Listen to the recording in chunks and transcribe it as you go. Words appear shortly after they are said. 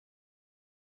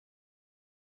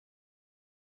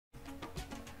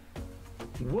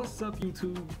What's up,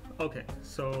 YouTube? Okay,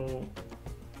 so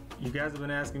you guys have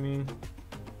been asking me.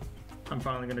 I'm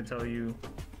finally going to tell you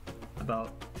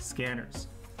about scanners,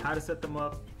 how to set them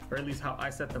up, or at least how I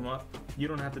set them up. You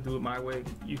don't have to do it my way.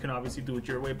 You can obviously do it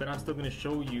your way, but I'm still going to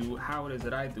show you how it is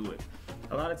that I do it.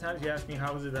 A lot of times you ask me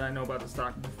how is it that I know about the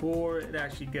stock before it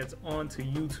actually gets onto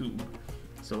YouTube.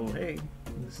 So hey,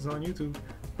 this is on YouTube.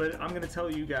 But I'm going to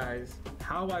tell you guys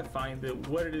how I find it,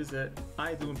 what it is that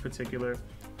I do in particular.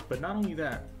 But not only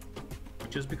that,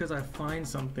 just because I find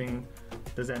something,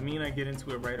 does that mean I get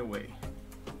into it right away?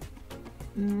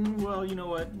 Well, you know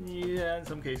what? Yeah, in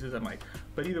some cases I might.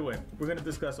 But either way, we're going to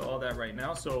discuss all that right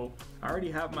now. So I already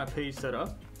have my page set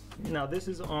up. Now this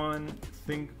is on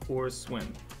Think or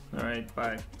Swim, all right,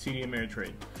 by TD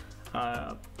Ameritrade.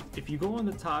 If you go on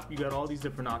the top, you got all these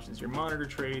different options. Your monitor,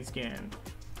 trade, scan.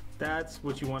 That's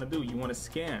what you want to do. You want to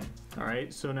scan, all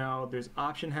right? So now there's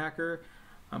Option Hacker.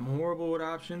 I'm horrible with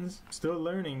options, still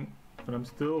learning, but I'm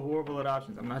still horrible at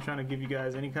options. I'm not trying to give you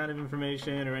guys any kind of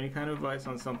information or any kind of advice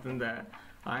on something that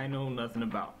I know nothing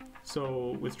about.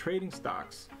 So with trading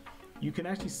stocks, you can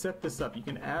actually set this up. You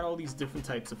can add all these different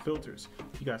types of filters.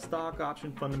 You got stock,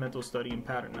 option, fundamental, study, and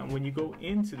pattern. Now when you go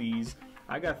into these,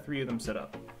 I got 3 of them set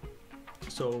up.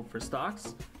 So for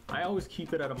stocks, I always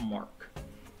keep it at a mark.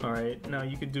 All right, now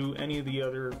you could do any of the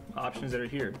other options that are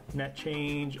here. Net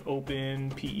change,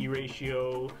 open, PE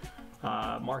ratio,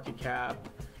 market cap.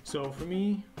 So for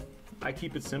me, I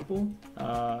keep it simple.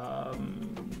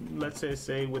 Let's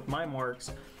say with my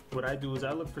marks, what I do is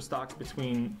I look for stocks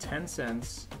between 10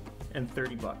 cents and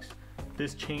 30 bucks.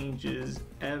 This changes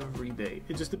every day.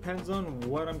 It just depends on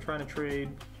what I'm trying to trade,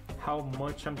 how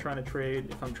much I'm trying to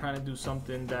trade. If I'm trying to do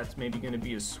something that's maybe going to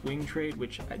be a swing trade,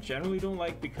 which I generally don't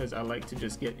like because I like to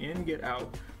just get in, get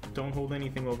out, don't hold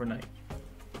anything overnight.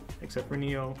 Except for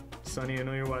Neo, Sonny, I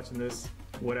know you're watching this,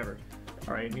 whatever.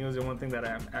 All right, Neo's the one thing that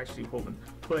I'm actually holding.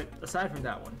 But aside from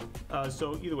that one,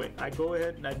 so either way, I go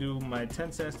ahead and I do my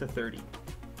 10 cents to 30.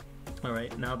 All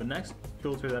right, now the next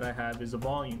filter that I have is a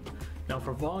volume. Now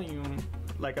for volume,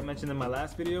 like I mentioned in my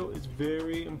last video, it's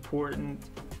very important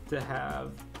to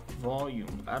have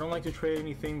volume. I don't like to trade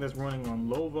anything that's running on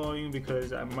low volume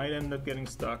because I might end up getting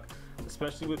stuck,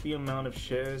 especially with the amount of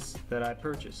shares that I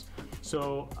purchase.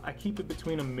 So I keep it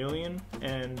between 1 million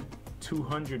and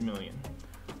 200 million.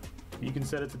 You can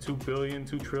set it to 2 billion,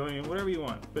 2 trillion, whatever you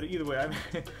want. But either way,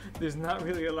 there's not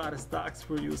really a lot of stocks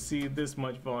where you'll see this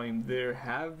much volume. There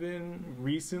have been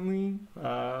recently,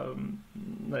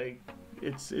 like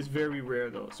it's very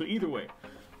rare though. So either way,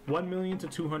 1 million to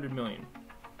 200 million.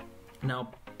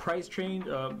 Now, price change,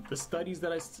 the studies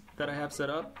that I have set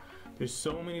up, there's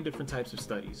so many different types of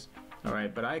studies, all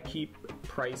right, but I keep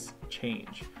price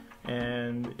change,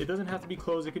 and it doesn't have to be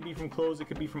close. It could be from close, it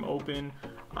could be from open.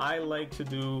 I like to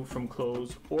do from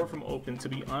close or from open. To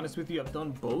be honest with you, I've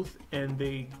done both and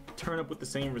they turn up with the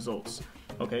same results.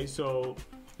 Okay, so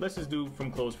let's just do from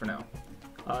close for now.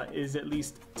 Is at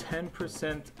least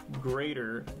 10%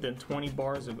 greater than 20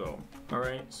 bars ago. All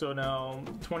right, so now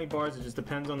 20 bars, it just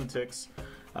depends on the ticks.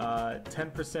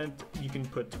 10%, you can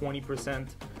put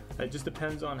 20%. It just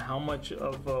depends on how much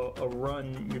of a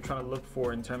run you're trying to look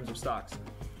for in terms of stocks.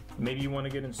 Maybe you want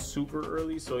to get in super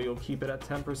early, so you'll keep it at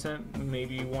 10%.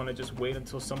 Maybe you want to just wait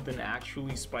until something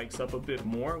actually spikes up a bit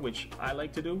more, which I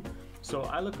like to do. So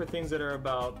I look for things that are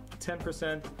about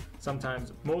 10%,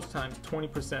 sometimes, most times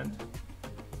 20%.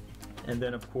 And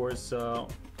then of course on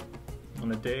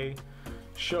the day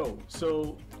show.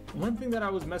 So one thing that I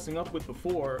was messing up with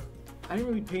before, I didn't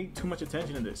really pay too much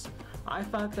attention to this. I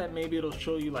thought that maybe it'll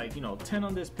show you like, 10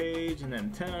 on this page and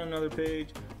then 10 on another page.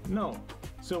 No.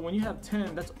 So when you have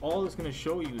 10, that's all it's going to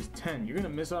show you is 10. You're going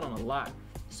to miss out on a lot.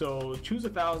 So choose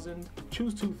 1,000,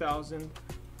 choose 2,000,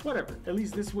 whatever. At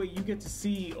least this way you get to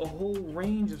see a whole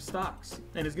range of stocks,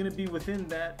 and it's going to be within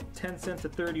that 10 cents to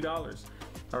 $30.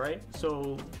 All right,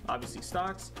 so obviously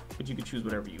stocks, but you can choose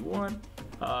whatever you want.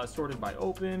 Sorted by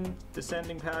open,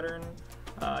 descending pattern.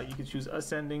 You can choose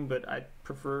ascending, but I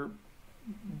prefer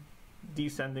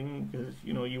descending because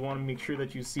you want to make sure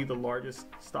that you see the largest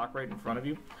stock right in front of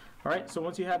you. All right, so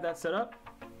once you have that set up,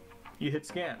 you hit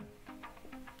scan.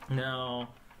 Now,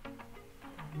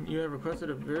 you have requested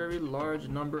a very large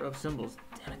number of symbols.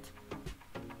 Damn it.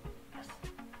 Yes.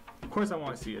 Of course I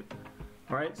want to see it.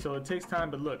 All right, so it takes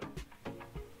time, but look.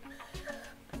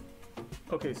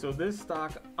 Okay, so this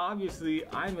stock, obviously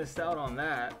I missed out on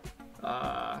that.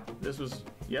 This was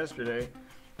yesterday,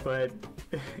 but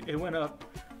it went up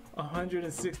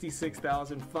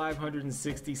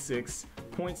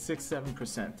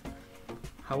 166,566.67%.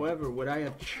 However, would I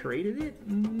have traded it?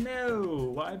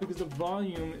 No. Why? Because the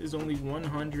volume is only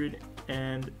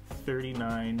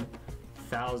 139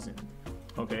 1,000.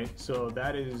 Okay, so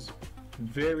that is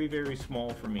very, very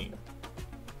small for me.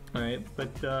 All right,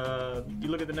 but you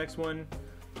look at the next one,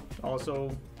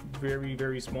 also very,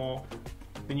 very small.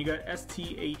 Then you got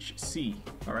STHC.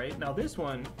 All right, now this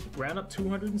one ran up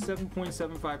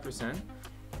 207.75%,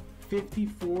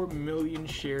 54 million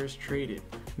shares traded.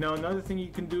 Now another thing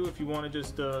you can do if you want to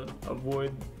just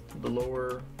avoid the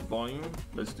lower volume,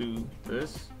 let's do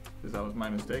this, because that was my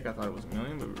mistake. I thought it was a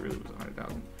million, but it really was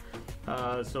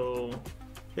 100,000. So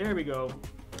there we go.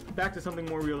 Back to something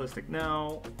more realistic.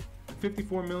 Now,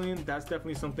 54 million, that's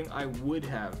definitely something I would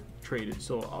have traded.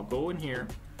 So I'll go in here,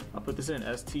 I'll put this in,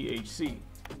 STHC.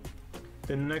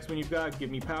 Then the next one you've got, Give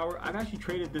Me Power. I've actually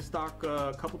traded this stock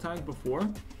a couple times before.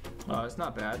 It's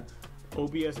not bad.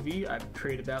 OBSV, I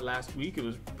traded that last week. It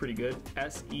was pretty good.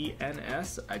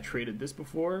 SENS, I traded this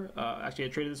before. Actually, I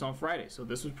traded this on Friday, so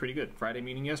this was pretty good. Friday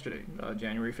meaning yesterday,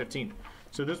 January 15th.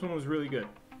 So this one was really good.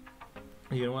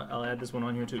 You know what? I'll add this one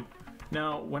on here too.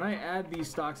 Now, when I add these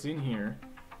stocks in here,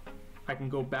 I can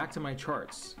go back to my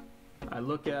charts. I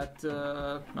look at,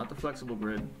 not the flexible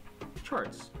grid,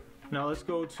 charts. Now let's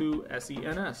go to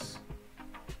SENS.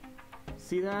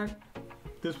 See that?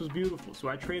 This was beautiful. So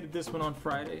I traded this one on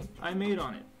Friday. I made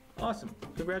on it. Awesome.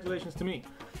 Congratulations to me.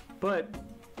 But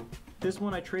this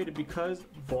one I traded because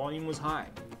volume was high.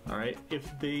 All right.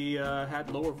 If they had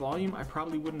lower volume, I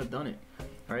probably wouldn't have done it.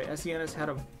 All right. SENS had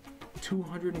a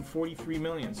 243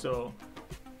 million. So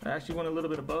I actually went a little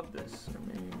bit above this. Or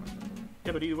maybe,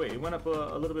 yeah, but either way, it went up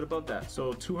a little bit above that.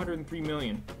 So 203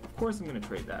 million. Of course I'm going to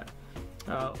trade that.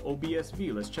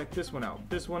 OBSV, let's check this one out.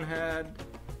 This one had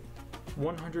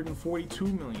 142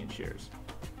 million shares.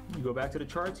 You go back to the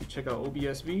charts, you check out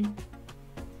OBSV,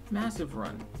 massive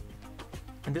run.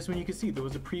 And this one you can see there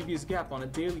was a previous gap on a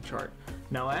daily chart.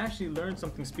 Now I actually learned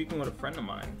something speaking with a friend of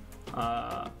mine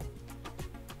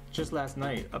just last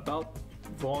night about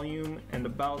volume and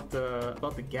about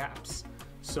the gaps.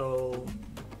 So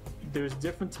there's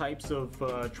different types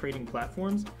of trading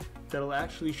platforms that'll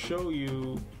actually show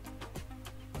you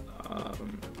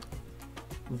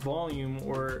volume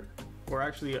or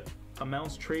actually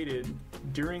amounts traded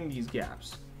during these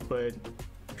gaps. But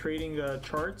trading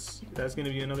charts, that's going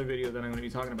to be another video that I'm going to be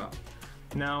talking about.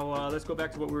 Now let's go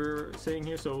back to what we're saying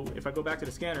here. So if I go back to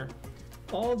the scanner,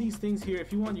 all these things here,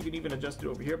 if you want, you can even adjust it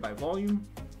over here by volume.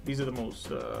 These are the most,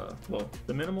 well,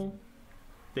 the minimal.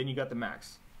 Then you got the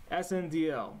max.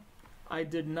 SNDL. I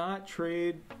did not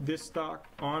trade this stock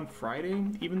on Friday,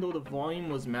 even though the volume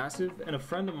was massive, and a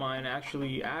friend of mine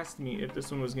actually asked me if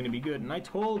this one was going to be good, and I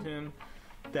told him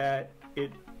that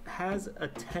it has a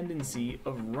tendency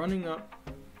of running up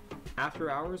after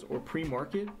hours or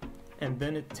pre-market, and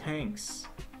then it tanks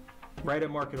right at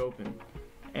market open.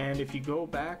 And if you go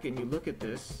back and you look at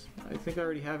this, I think I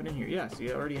already have it in here. Yeah,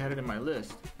 see, I already had it in my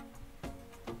list.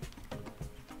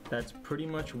 That's pretty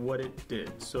much what it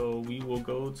did. So we will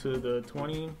go to the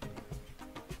 20.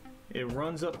 It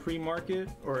runs up pre-market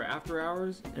or after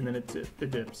hours, and then it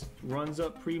dips. Runs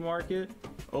up pre-market,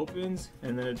 opens,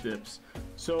 and then it dips.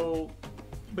 So,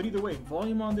 but either way,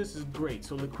 volume on this is great.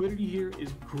 So liquidity here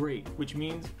is great, which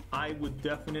means I would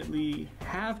definitely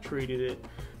have traded it,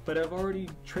 but I've already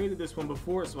traded this one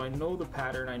before, so I know the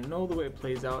pattern, I know the way it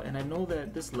plays out, and I know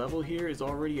that this level here is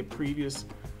already a previous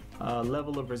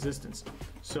level of resistance.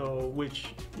 So,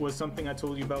 which was something I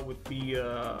told you about with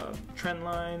the trend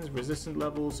lines, resistance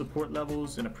levels, support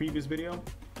levels in a previous video.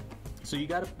 So you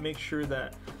got to make sure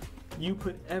that you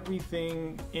put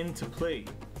everything into play.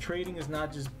 Trading is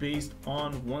not just based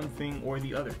on one thing or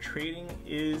the other. Trading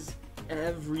is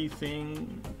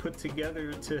everything put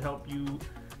together to help you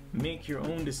make your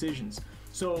own decisions.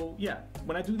 So yeah,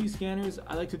 when I do these scanners,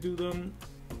 I like to do them,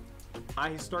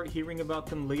 I start hearing about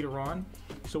them later on.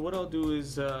 So what I'll do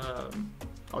is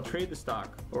I'll trade the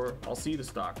stock, or I'll see the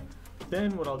stock.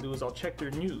 Then what I'll do is I'll check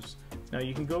their news. Now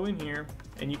you can go in here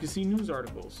and you can see news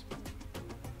articles.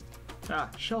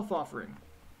 Shelf offering.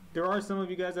 There are some of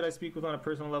you guys that I speak with on a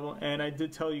personal level, and I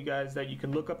did tell you guys that you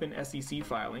can look up in SEC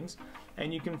filings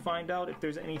and you can find out if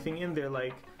there's anything in there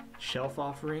like shelf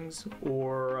offerings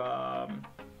or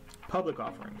public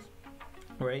offerings.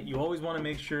 Right? You always want to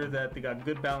make sure that they got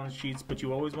good balance sheets, but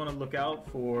you always want to look out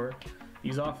for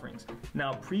these offerings.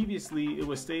 Now, previously, it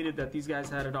was stated that these guys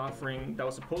had an offering that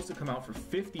was supposed to come out for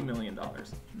 $50 million.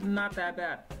 Not that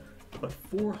bad. But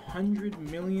 $400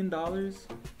 million?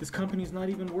 This company's not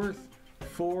even worth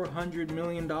 $400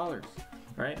 million,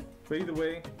 right? But either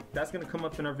way, that's going to come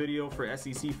up in our video for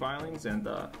SEC filings, and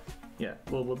yeah,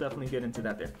 we'll definitely get into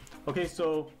that there. Okay,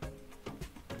 so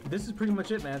this is pretty much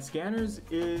it, man. Scanners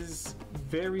is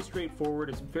very straightforward.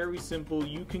 It's very simple.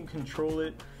 You can control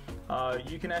it.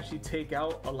 You can actually take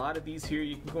out a lot of these here.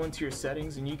 You can go into your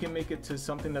settings and you can make it to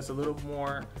something that's a little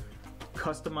more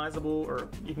customizable, or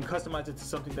you can customize it to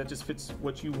something that just fits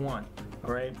what you want.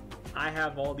 All right, I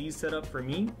have all these set up for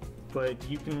me, but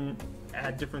you can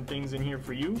add different things in here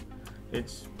for you.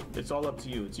 It's all up to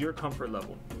you. It's your comfort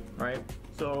level. All right,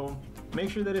 so make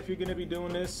sure that if you're going to be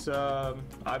doing this,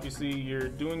 obviously you're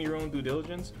doing your own due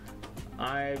diligence.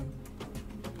 I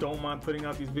don't mind putting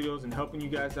out these videos and helping you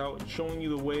guys out and showing you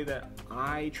the way that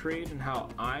I trade and how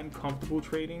I'm comfortable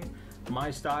trading.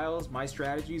 My styles, my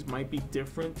strategies might be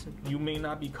different. You may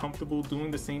not be comfortable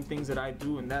doing the same things that I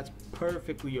do, and that's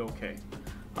perfectly okay.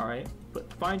 All right,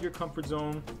 but find your comfort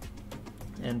zone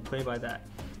and play by that.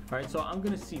 All right, so I'm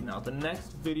gonna see now. The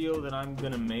next video that I'm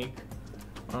gonna make,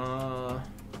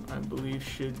 I believe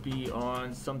should be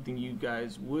on something you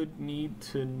guys would need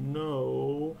to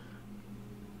know.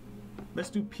 Let's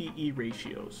do PE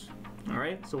ratios. All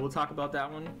right, so we'll talk about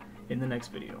that one in the next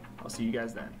video. I'll see you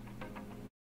guys then.